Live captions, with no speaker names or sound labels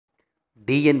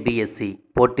TNPSC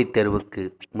போட்டித் தேர்வுக்கு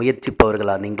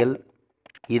முயற்சிப்பவர்களா நீங்கள்?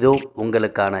 இதோ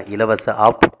உங்களுக்கான இலவச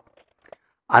ஆப்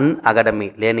அன்அகாடமி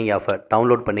லேர்னிங் ஆப்பை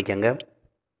டவுன்லோட் பண்ணிக்கங்க.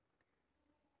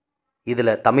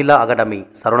 இதில் தமிழா academy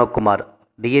Saravanakumar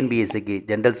டிஎன்பிஎஸ்சிக்கு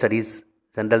general studies,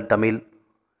 general Tamil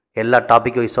எல்லா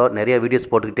டாபிக் வைஸாக நிறைய வீடியோஸ்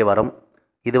போட்டுக்கிட்டே வரோம்.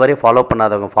 இதுவரை ஃபாலோ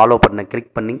பண்ணாதவங்க ஃபாலோ பண்ண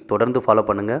கிளிக் பண்ணி தொடர்ந்து ஃபாலோ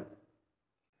பண்ணுங்கள்.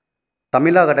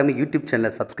 தமிழா அகாடமி யூடியூப்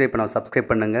சேனலை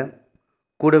சப்ஸ்கிரைப் பண்ணுங்கள்.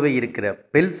 கூடவே இருக்கிற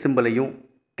பெல் சிம்பலையும்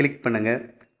கிளிக் பண்ணுங்கள்.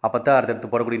 அப்போ தான் அடுத்தடுத்து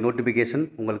போடக்கூடிய நோட்டிஃபிகேஷன்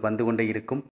உங்களுக்கு வந்து கொண்டே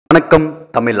இருக்கும். வணக்கம்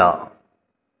தமிழா.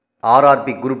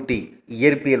 ஆர்ஆர்பி குரூப் டி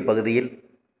இயற்பியல் பகுதியில்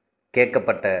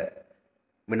கேட்கப்பட்ட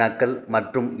வினாக்கள்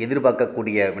மற்றும்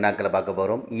எதிர்பார்க்கக்கூடிய வினாக்களை பார்க்க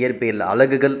போகிறோம். இயற்பியல்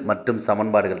அலகுகள் மற்றும்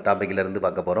சமன்பாடுகள் டாப்பிக்கிலிருந்து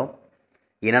பார்க்க போகிறோம்.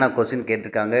 என்னென்ன கொஸ்டின்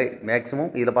கேட்டிருக்காங்க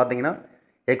மேக்ஸிமம் இதில் பார்த்தீங்கன்னா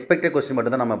எக்ஸ்பெக்டட் கொஸ்டின்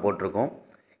மட்டும்தான் நம்ம போட்டிருக்கோம்.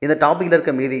 இந்த டாப்பிக்கில்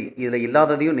இருக்க மீதி இதில்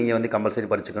இல்லாததையும் நீங்கள் கம்பல்சரி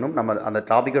படிச்சுக்கணும். நம்ம அந்த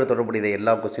டாப்பிக்கோட தொடர்புடைய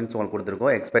எல்லா கொஸ்டின்ஸும் உங்களுக்கு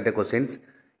கொடுத்துருக்கோம். எக்ஸ்பெக்டட் கொஸ்டின்ஸ்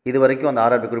இது வரைக்கும் அந்த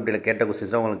ஆர்ஆர்பி குரூப் டியில் கேட்ட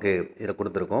கொஸ்டின்ஸ் தான் உங்களுக்கு இதில்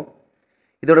கொடுத்துருக்கோம்.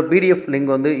 இதோட பிடிஎஃப் லிங்க்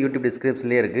யூடியூப்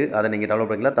டிஸ்கிரிப்ஷன்லேயே இருக்குது. அதை நீங்கள் டவுன்லோட்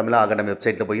பண்ணிக்கலாம். தமிழா அகாடமி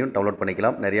வெப்சைட்டில் போயும் டவுன்லோட்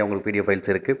பண்ணிக்கலாம். நிறைய உங்களுக்கு பிடிஎஃப்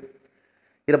ஃபைல்ஸ் இருக்குது.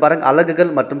 இதில் பாருங்கள்,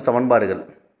 அலகுகள் மற்றும் சமன்பாடுகள்.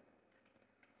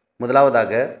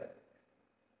 முதலாவதாக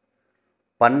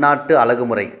பன்னாட்டு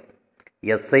அலகுமுறை,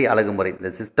 எஸ்ஐ அலகுமுறை,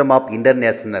 இந்த சிஸ்டம் ஆஃப்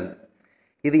இன்டர்நேஷ்னல்.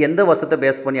 இது எந்த வருஷத்தை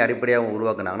பேஸ் பண்ணி அடிப்படையாக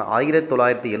உருவாக்குனாங்கன்னா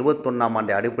 1971ஆம்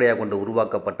ஆண்டை அடிப்படையாக கொண்டு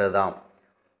உருவாக்கப்பட்டது தான்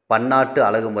பன்னாட்டு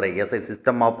அலகுமுறை, எஸ்ஐ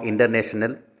சிஸ்டம் ஆஃப்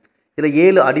இன்டர்நேஷ்னல். இதில்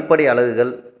 7 அடிப்படை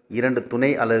அலகுகள், 2 துணை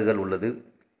அலகுகள் உள்ளது.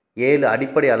 7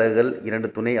 அடிப்படை அலகுகள், 2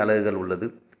 துணை அலகுகள் உள்ளது.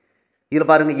 இதில்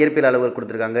பாருங்கள், இயற்பியல் அலகுகள்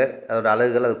கொடுத்துருக்காங்க. அதோட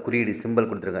அலகுகள், அது குறியீடு சிம்பிள்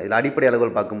கொடுத்துருக்காங்க. இதில் அடிப்படை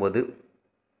அலகுகள் பார்க்கும்போது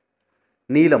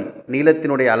நீளம்,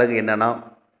 நீளத்தினுடைய அலகு என்னென்னா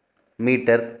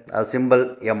மீட்டர், அது சிம்பிள்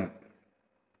எம்.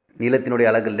 நீளத்தினுடைய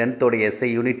அலகு லென்த்தோடைய SI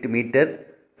unit metre,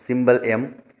 simple M.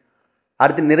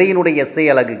 அடுத்து நிறையினுடைய எஸ்ஐ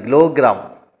அலகு கிலோகிராம்,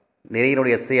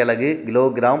 நிறையினுடைய எஸ்ஐ அலகு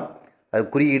கிலோகிராம், அது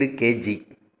குறியீடு கேஜி.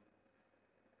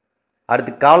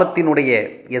 அடுத்து காலத்தினுடைய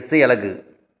எஸ்ஐ அலகு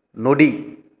நொடி,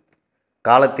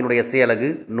 காலத்தினுடைய எஸ்ஐ அலகு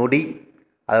நொடி,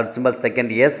 அதோட சிம்பிள்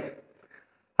செகண்ட் எஸ்.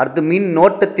 அடுத்து மின்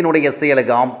நோட்டத்தினுடைய எஸ்ஐ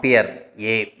அலகு ஆம்பியர்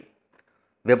ஏ.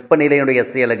 வெப்பநிலையினுடைய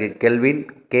எஸ்ஐ அலகு கெல்வின்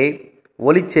கே.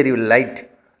 ஒளிச்செறிவு லைட்,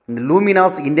 இந்த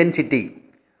Luminous intensity,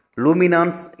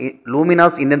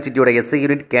 Luminous இன்டென்சிட்டியோட SI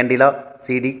unit candela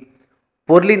CD.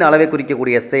 பொருளின் அளவை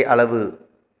குறிக்கக்கூடிய எஸ்ஐ அளவு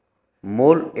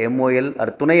மோல் எம்ஓஎல்.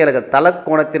 அது துணை அலகு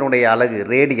தலக்கோணத்தினுடைய அலகு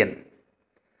ரேடியன்.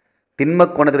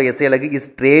 திண்மக்கோணத்தினுடைய எஸ்ஐ அலகு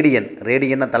ஸ்ட்ரேடியன்.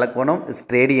 ரேடியன்னா தலக்கோணம்,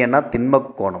 ஸ்ட்ரேடியன்னா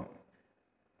திண்மக்கோணம்.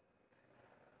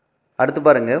 அடுத்து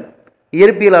பாருங்கள்,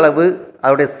 இயற்பியல் அளவு,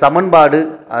 அதோடைய சமன்பாடு,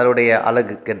 அதனுடைய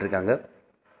அலகு கேட்டிருக்காங்க.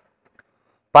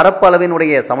 பரப்பு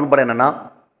அளவினுடைய சமன்பாடு என்னென்னா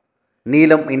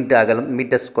நீளம் இன்ட்டு அகலம்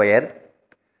மீட்டர் ஸ்கொயர்.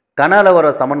 கன அளவோட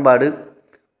சமன்பாடு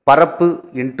பரப்பு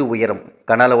இன்ட்டு உயரம்.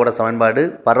 கன அளவோட சமன்பாடு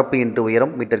பரப்பு இன்ட்டு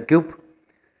உயரம் மீட்டர் கியூப்.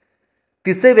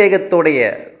 திசை வேகத்தோடைய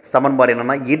சமன்பாடு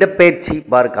என்னென்னா இடப்பெயர்ச்சி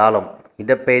பார் காலம்,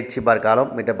 இடப்பெயர்ச்சி பார் காலம்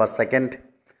மீட்டர் பர் செகண்ட்.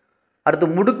 அடுத்து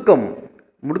முடுக்கம்,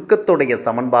 முடுக்கத்தோடைய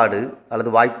சமன்பாடு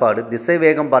அல்லது வாய்ப்பாடு திசை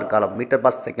வேகம் பார் காலம் மீட்டர்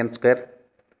பர் செகண்ட் ஸ்கொயர்.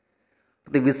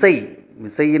 இது விசை,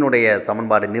 விசையினுடைய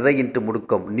சமன்பாடு நிறை இன்ட்டு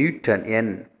முடுக்கம் நியூட்டன்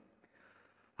என்.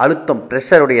 அழுத்தம்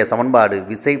ப்ரெஷருடைய சமன்பாடு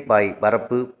விசை பாய்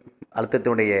பரப்பு,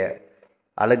 அழுத்தத்தினுடைய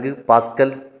அலகு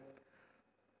பாஸ்கல்.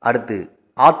 அடுத்து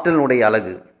ஆற்றலினுடைய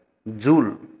அலகு ஜூல்,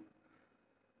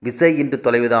 விசை இன்ட்டு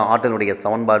தொலைவு தான் ஆற்றலினுடைய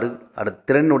சமன்பாடு. அடுத்து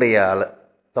திறனுடைய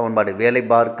சமன்பாடு வேலை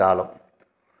பார் காலம்,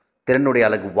 திறனுடைய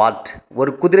அலகு வாட்.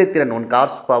 ஒரு குதிரை திறன் 1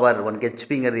 கார்ஸ் பவர் 1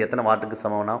 ஹெச்பிங்கிறது எத்தனை வாட்டுக்கு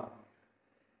சமம்னா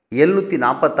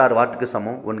 746 வாட்டுக்கு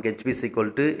சமம். 1 ஹெச்பி =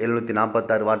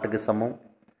 746 வாட்டுக்கு சமம்.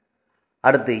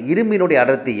 அடுத்து இரும்பினுடைய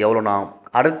அடர்த்தி எவ்வளோனா,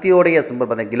 அடர்த்தியோடைய சிம்பிள்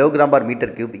பார்த்தீங்கன்னா கிலோகிராம் பார்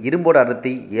மீட்டர் கியூப். இரும்போட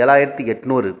அடர்த்தி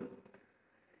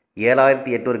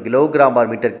 7800 கிலோகிராம்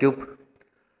பார் மீட்டர் கியூப்.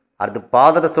 அடுத்து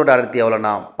பாதரசோட அடர்த்தி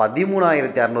எவ்வளோனா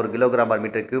 13600 கிலோகிராம் பார்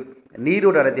மீட்டர் கியூப்.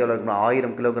 நீரோட அடர்த்தி எவ்வளோ இருக்குன்னா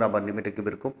 1000 கிலோகிராம் பார் மீட்டர்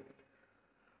கியூப் இருக்கும்.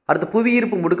 அடுத்து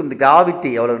புவியீர்ப்பு முடுக்கம் கிராவிட்டி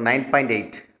எவ்வளோ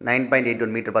 9.81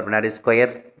 மீட்டர் பர் வினாடி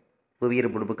ஸ்கொயர்.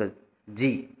 புவியீர்ப்பு முடுக்கம்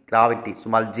ஜி, கிராவிட்டி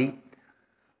ஸ்மால் ஜி.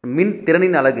 மின்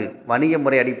திறனின் அலகு வணிக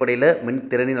முறை அடிப்படையில் மின்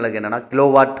திறனின் அலகு என்னென்னா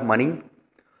கிலோவாட் மணி.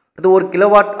 அது 1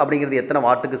 கிலோவாட் அப்படிங்கிறது எத்தனை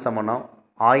வாட்டுக்கு சமம்னா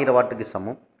 1000 வாட்டுக்கு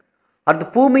சமம். அடுத்து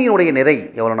பூமியினுடைய நிறை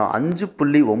எவ்வளோனா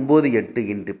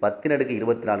 5.98 ×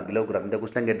 1024 கிலோகிராம். இந்த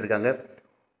கொஸ்டின் கேட்டிருக்காங்க.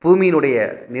 பூமியினுடைய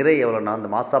நிறை எவ்வளோனா அந்த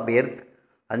மாஸ் ஆஃப் எர்த்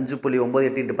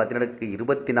 5.98 ×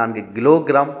 1024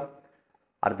 கிலோகிராம்.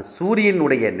 அடுத்து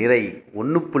சூரியனுடைய நிறை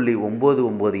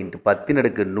 1.99 ×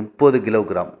 1030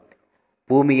 கிலோகிராம்.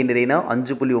 பூமியின் நிறைனா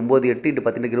 5.98 ×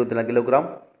 1024 கிலோகிராம்.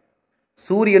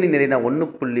 சூரியனின் நிறைனா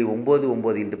 1.99 ×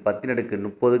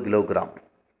 1030 கிலோகிராம்.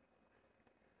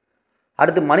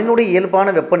 அடுத்து மனிதனுடைய இயல்பான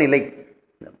வெப்பநிலை,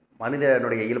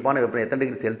 மனிதனுடைய இயல்பான வெப்பநிலை எத்தனை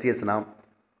டிகிரி செல்சியஸ்னா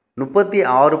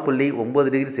 36.9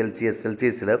 டிகிரி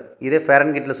செல்சியஸில். இதே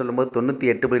ஃபாரன்ஹீட்டில் சொல்லும்போது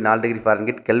 98.4 டிகிரி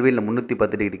ஃபாரன்ஹீட், கெல்வினில்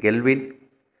 310 டிகிரி கெல்வின்.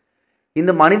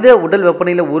 இந்த மனித உடல்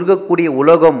வெப்பநிலையில் உருகக்கூடிய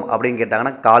உலோகம் அப்படின்னு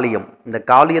கேட்டாங்கன்னா காலியம். இந்த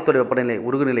காலியத்தோட வெப்பநிலை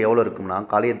உருகுநிலை எவ்வளோ இருக்கும்னா,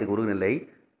 காலியத்துக்கு உருகுநிலை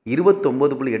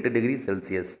 29.8 டிகிரி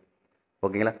செல்சியஸ்.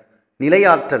 ஓகேங்களா.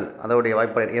 நிலையாற்றல் அதோடைய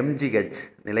வாய்ப்பு mgh,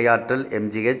 நிலையாற்றல்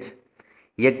mgh,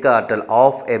 இயக்க ஆற்றல்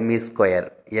ஆஃப் mE²,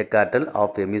 இயக்க ஆற்றல்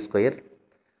ஆஃப் mE².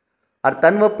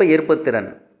 தன்வெப்ப ஏற்புத்திறன்,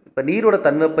 இப்போ நீரோட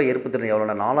தன்வெப்ப ஏற்புத்திறன்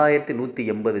எவ்வளோனா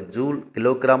 4180 joule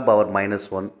kilogram power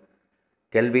 -1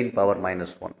 kelvin power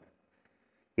 -1.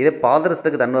 இதே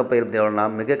பாதரசத்துக்கு தன்வெப்ப ஏற்புத்திறன் எவ்வளோனா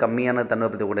மிக கம்மியான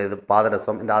தன்வெப்பத்தை கூடியது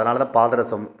பாதரசம். அதனால தான்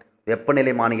பாதரசம்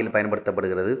வெப்பநிலை மானியில்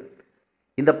பயன்படுத்தப்படுகிறது.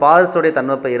 இந்த பாதரசத்துடைய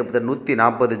தன்வெப்ப ஏற்புத்திறன்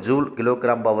 140 joule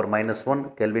kilogram power -1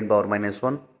 kelvin power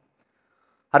 -1.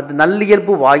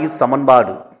 நல்லியல்பு வாயு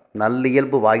சமன்பாடு,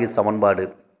 நல்லியல்பு வாயு சமன்பாடு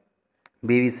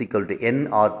BV =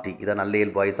 nRT, இதான்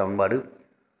நல்லியல்பு வாயு சமன்பாடு.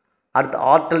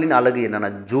 ஆற்றலின் அலகு என்னென்னா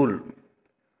ஜூல்.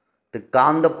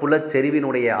 காந்தப்புல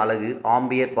செறிவினுடைய அலகு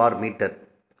ஆம்பியர் பார் மீட்டர்,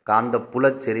 காந்தப்புல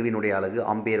செறிவினுடைய அலகு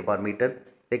ஆம்பியர் பார் மீட்டர்.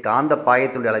 இதை காந்த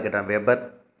பாயத்தினுடைய அலகு கேட்டால் வெபர்.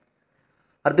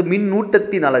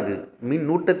 மின்னூட்டத்தின் அலகு,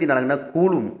 மின்னூட்டத்தின் அலகுனா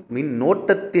கூலும்,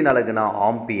 மின்னோட்டத்தின் அலகுனா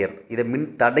ஆம்பியர். இதை மின்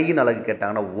தடையின் அலகு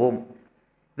கேட்டாங்கன்னா ஓம்.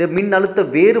 இதை மின் அழுத்த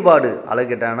வேறுபாடு அலகு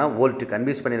கேட்டாங்கன்னா வோல்ட்,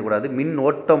 கன்ஃபியூஸ் பண்ணிடக்கூடாது.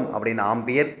 மின்னோட்டம் அப்படின்னா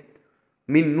ஆம்பியர்,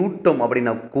 மின்னூட்டம்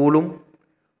அப்படின்னா கூலும்,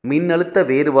 மின்னழுத்த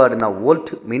வேறுபாடுனா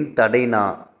வோல்ட், மின் தடைனா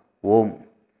ஓம்.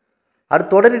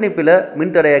 தொடர் இணைப்பில்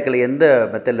மின்தடையாக்கள் எந்த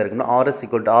மெத்தடில் இருக்குன்னா RS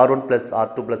 = R1 +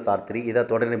 R2 + R3, இதான்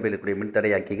தொடர் இணைப்பில் இருக்கக்கூடிய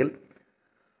மின்தடையாக்கிகள்.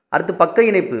 பக்க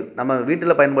இணைப்பு, நம்ம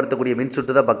வீட்டில் பயன்படுத்தக்கூடிய மின்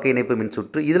சுற்று தான் பக்க இணைப்பு மின்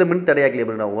சுற்று. இதில் மின்தடையாக்கிகள்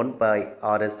எப்படின்னா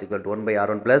 1/RS =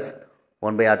 1/R1 +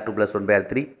 1/R2 +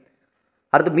 1/R3.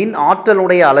 மின்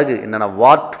ஆற்றலுடைய அலகு என்னென்னா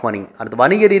வாட் மணி.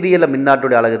 வணிக ரீதியில்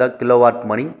மின்னாற்றுடைய அலகு தான் கிலோவாட்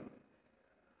மணி.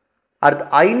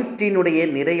 ஐன்ஸ்டீனுடைய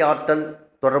நிறை ஆற்றல்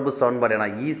தொடர்பு சமன்பாடு என்ன?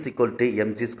 E =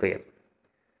 mc².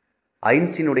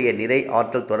 ஐன்ஸ்டீனுடைய நிறை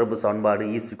ஆற்றல் தொடர்பு சமன்பாடு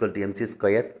E =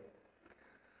 mc².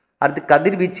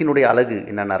 கதிர்வீச்சினுடைய அலகு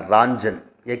என்னென்னா ராஞ்சன்.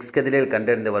 எக்ஸ் கதிரில்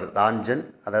கண்டறிந்தவர் ராஞ்சன்,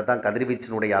 அதை தான்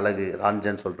கதிர்வீச்சினுடைய அலகு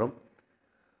ராஞ்சன் சொல்கிறோம்.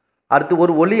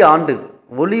 ஒரு ஒளி ஆண்டு,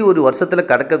 ஒளி ஒரு வருஷத்தில்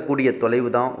கடக்கக்கூடிய தொலைவு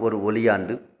தான் ஒரு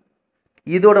ஒளியாண்டு.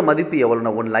 இதோட மதிப்பு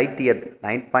எவ்வளோனா 1 லைட் இயர்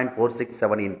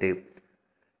 9.467 ×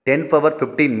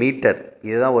 10^15 மீட்டர்.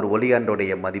 இதுதான் ஒரு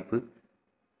ஒளியாண்டுடைய மதிப்பு.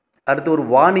 ஒரு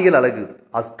வானியல் அலகு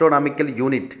அஸ்ட்ரோனாமிக்கல்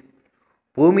யூனிட்.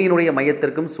 பூமியினுடைய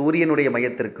மையத்திற்கும் சூரியனுடைய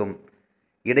மையத்திற்கும்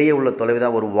இடையே உள்ள தொலைவு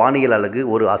தான் ஒரு வானியல் அலகு,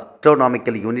 ஒரு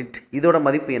அஸ்ட்ரோனாமிக்கல் யூனிட். இதோட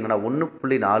மதிப்பு என்னென்னா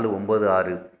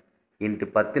 1.496 ×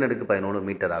 10^11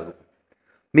 மீட்டர் ஆகும்.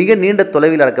 மிக நீண்ட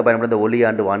தொலைவில் அளக்க பயன்படுத்த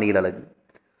ஒளியாண்டு வானியல் அலகு.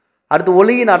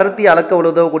 ஒளியின் அடர்த்தி அளக்க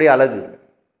உதவக்கூடிய அலகு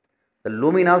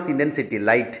லூமினாஸ் இன்டென்சிட்டி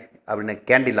லைட் அப்படின்னா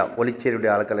கேண்டிலா, ஒளிச்சேரியுடைய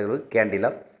அளக்கலகு கேண்டிலா.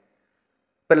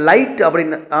 இப்போ லைட்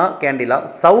அப்படின்னா கேண்டிலா,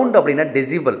 சவுண்ட் அப்படின்னா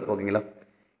டெசிபல். ஓகேங்களா.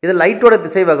 இது லைட்டோட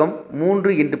திசைவேகம்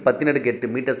 3 × 10^8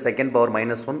 மீட்டர் செகண்ட் பவர்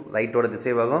 -1. லைட்டோட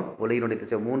திசைவேகம், ஒளியினுடைய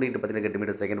திசை 3 × 10^8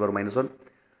 மீட்டர் செகண்ட் பவர் -1.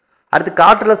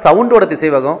 காற்றில் சவுண்டோட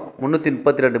திசைவேகம்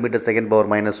 332 மீட்டர் செகண்ட் பவர்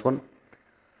 -1.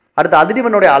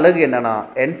 அதிர்வெண்ணுடைய அலகு என்னன்னா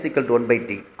n =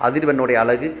 1/t. அதிர்வெண்ணுடைய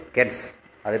அலகு கெட்ஸ்,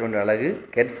 அதிர்வெண்ணுடைய அலகு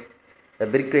gets.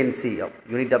 Frequency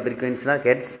unit of ஃப்ரீக்வென்சினா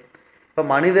gets. இப்போ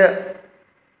மனித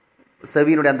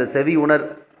செவியினுடைய அந்த செவி உணர்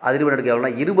அதிர்வெண் எடுக்க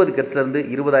எவ்வளோனா 20 கெட்ஸ்லேருந்து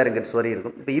 20,000 கெட்ஸ் வரை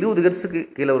இருக்கும். இப்போ 20 கெட்ஸுக்கு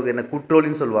கீழே ஒரு என்ன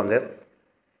குற்றோலின்னு சொல்லுவாங்க.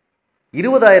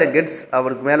 20,000 கெட்ஸ்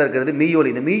அவருக்கு மேலே இருக்கிறது மீயொலி.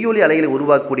 இந்த மீயொலி அலைகளை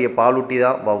உருவாக்கக்கூடிய பாலூட்டி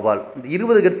தான் வௌவால். இந்த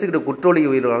 20 கெட்ஸுக்கிட்ட குற்றோலி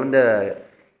உயிரினால் இந்த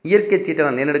இயற்கை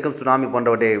சீற்றங்கள், நிலநடுக்கம், சுனாமி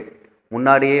போன்றவற்றை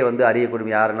முன்னாடியே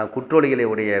அறியக்கூடிய யாருன்னா குற்றோலிகளை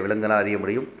உடைய விலங்குகளால் அறிய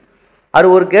முடியும்.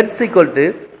 ஒரு கெட்ஸ்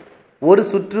 = ஒரு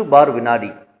சுற்று பார் வினாடி,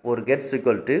 ஒரு கெட்ஸ்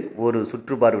 = ஒரு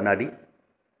சுற்று பார் வினாடி.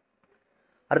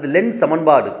 லென்ஸ்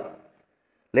சமன்பாடு,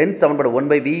 லென்ஸ் சமன்பாடு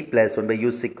 1/v + 1/u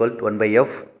 =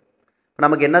 1/f.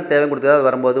 நமக்கு என்ன தேவை கொடுத்ததோ அது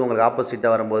வரும்போது உங்களுக்கு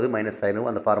ஆப்போசிட்டாக வரும்போது மைனஸ் ஆயிடும்.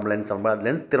 அந்த ஃபார்முலா லென்ஸ் சமன்பாடு.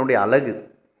 லென்ஸ் திறனுடைய அலகு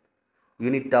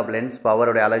யூனிட் ஆஃப் லென்ஸ்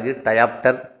பவருடைய அலகு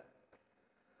டயாப்டர்.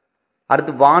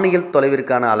 வானியல்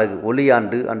தொலைவிற்கான அலகு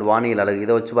ஒளியாண்டு அண்ட் வானியல் அலகு.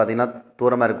 இதை வச்சு பார்த்திங்கன்னா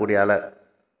தூரமாக இருக்கக்கூடிய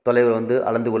தொலைவில்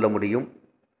அளந்து கொள்ள முடியும்.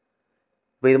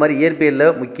 இப்போ இது மாதிரி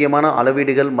இயற்பியலில் முக்கியமான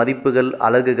அளவீடுகள், மதிப்புகள்,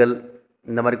 அலகுகள்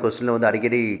இந்த மாதிரி கொஸ்டினில்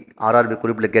அடிக்கடி RRB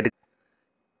குறிப்பில் கேட்டு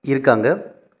இருக்காங்க.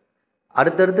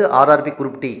 அடுத்தடுத்து RRB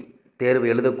குரூப் டி தேர்வு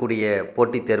எழுதக்கூடிய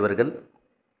போட்டித் தேர்வர்கள்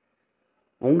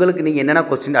உங்களுக்கு நீங்கள் என்னென்ன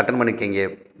கொஸ்டின் அட்டன் பண்ணியிருக்கீங்க,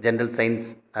 general science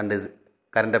and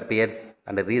current affairs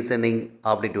and reasoning,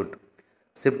 aptitude,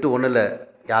 shift 1ல்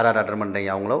யார் யார் அட்டன் பண்ணுறீங்க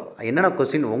அவங்களோ என்னென்ன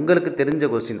கொஸ்டின் உங்களுக்கு தெரிஞ்ச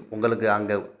கொஸ்டின், உங்களுக்கு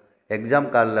அங்கே எக்ஸாம்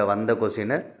காலில் வந்த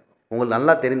கொஸ்டினை உங்களுக்கு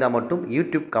நல்லா தெரிந்தால் மட்டும்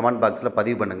யூடியூப் கமெண்ட் பாக்ஸில்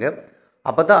பதிவு பண்ணுங்கள்.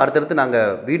 அப்போ தான் அடுத்தடுத்து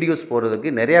நாங்கள் வீடியோஸ் போடுறதுக்கு,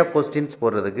 நிறையா கொஸ்டின்ஸ்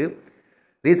போடுறதுக்கு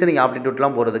ரீசனிங்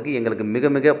ஆப்டிடியூட்லாம் போகிறதுக்கு எங்களுக்கு மிக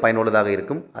மிக பயனுள்ளதாக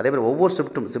இருக்கும். அதேமாதிரி ஒவ்வொரு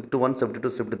ஷிஃப்ட்டும் ஷிஃப்ட் 1, ஷிஃப்ட்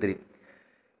 2, ஷிஃப்ட் 3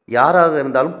 யாராக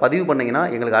இருந்தாலும் பதிவு பண்ணிங்கன்னா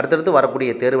எங்களுக்கு அடுத்தடுத்து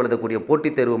வரக்கூடிய தேர்வு எழுதக்கூடிய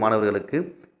போட்டித் தேர்வு மாணவர்களுக்கு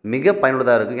மிக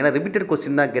பயனுள்ளதாக இருக்கும். ஏன்னா ரிப்பீட்டட்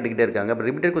கொஸ்டின் தான் கேட்டுக்கிட்டே இருக்காங்க. அப்போ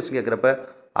ரிப்பீட்டட் கொஸ்டின் கேட்குறப்ப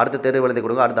அடுத்த தேர்வு எழுதி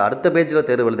கொடுங்க, அடுத்த பேஜில்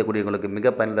தேர்வு எழுதக்கூடியவங்களுக்கு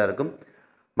மிக பயனுள்ளதாக இருக்கும்.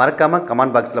 மறக்காமல்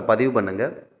கமெண்ட் பாக்ஸில் பதிவு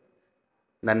பண்ணுங்கள்.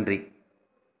 நன்றி.